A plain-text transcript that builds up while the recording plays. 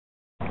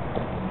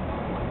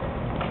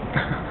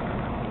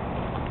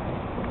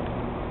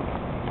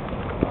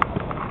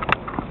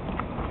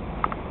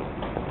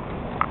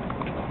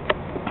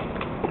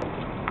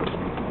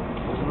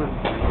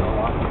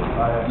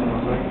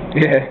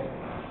Yeah.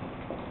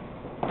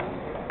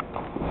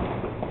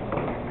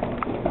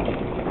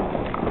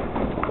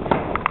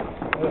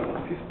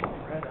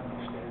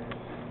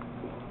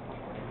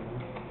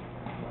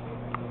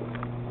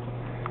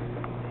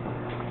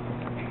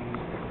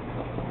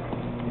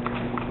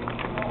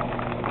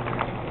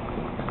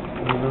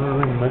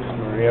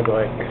 Maria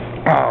by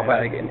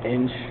like an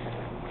inch.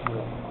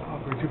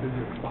 Oh, we're too busy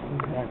with fucking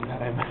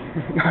time.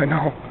 I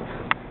know.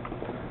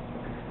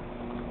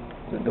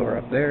 The door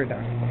up there,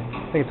 down here.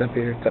 I think it's up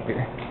here. It's up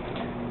here.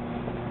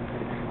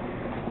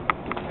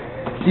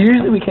 So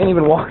usually we can't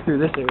even walk through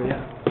this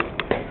area.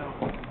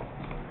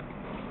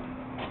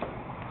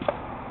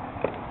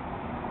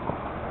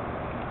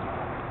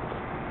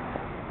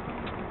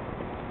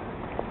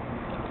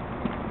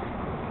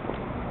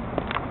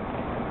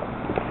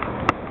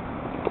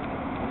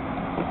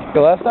 The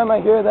last time I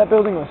hear that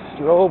building was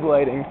strobe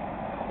lighting.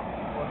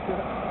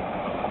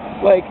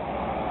 Like,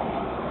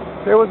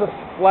 there was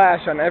a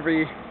flash on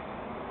every...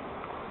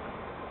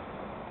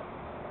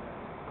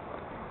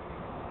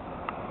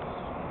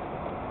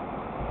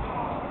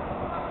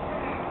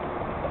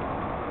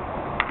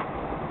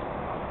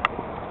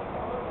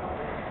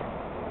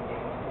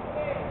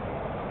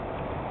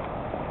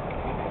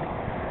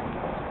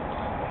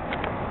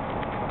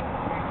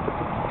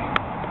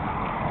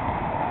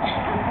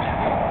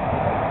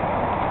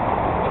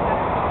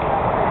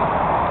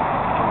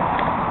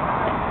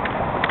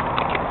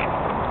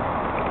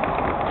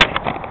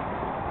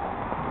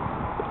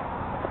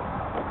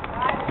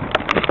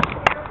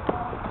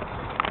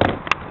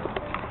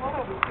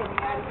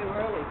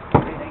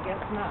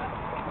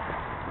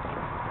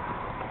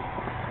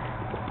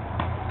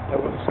 That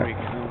was sweet.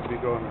 We'll be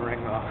going to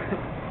ring off.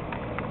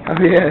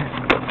 Oh yeah.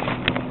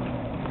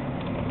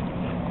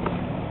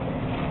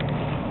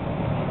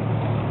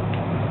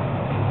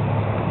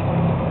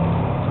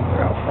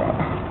 They're out front.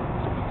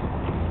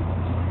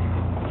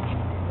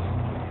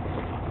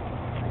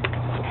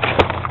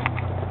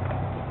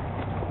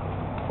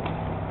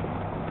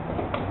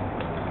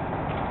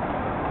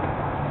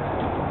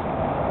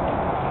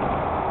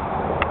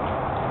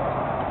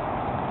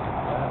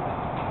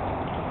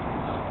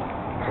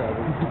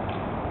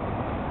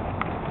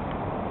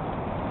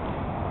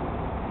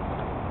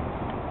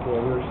 Yeah,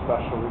 we were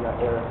special. We got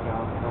Eric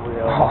now. Nobody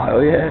else. Oh,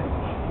 hell yeah.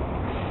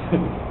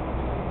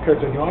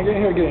 Kurt's like, you want to get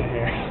in here? Get in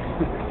here.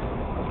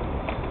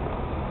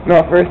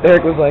 No, at first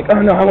Eric was like,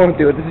 oh no, I won't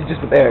do it. This is just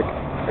with Eric.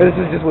 Or this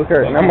is just with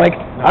Kurt. And I'm like,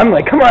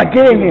 come on,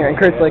 get in here. And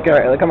Kurt's like,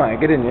 alright, come on,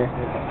 get in here.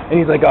 And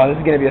he's like, oh, this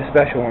is going to be a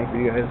special one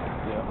for you guys.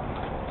 Yeah.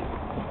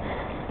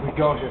 We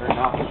go here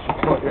now to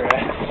support your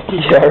ass.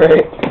 Yeah,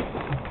 right.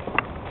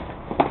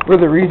 We're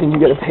the reason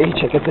you get a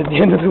paycheck at the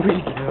end of the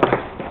week. Yeah.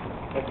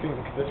 I think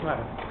this is my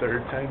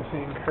third time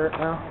seeing Kurt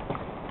now.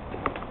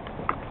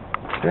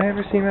 Did I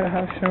ever see him at a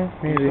house show?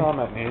 Maybe. You saw him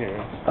at New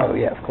Year's. Oh,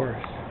 yeah, of course.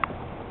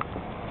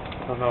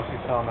 I don't know if you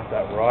saw him at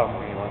that Raw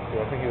when he went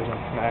to. I think he was in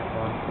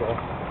SmackDown still.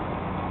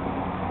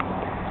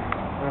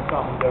 And I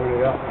saw him in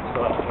WWF and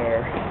still had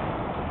hair.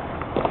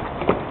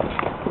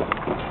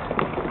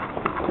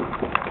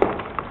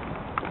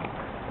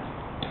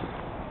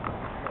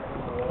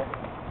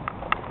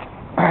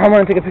 I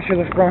want to take a picture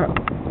of the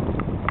front.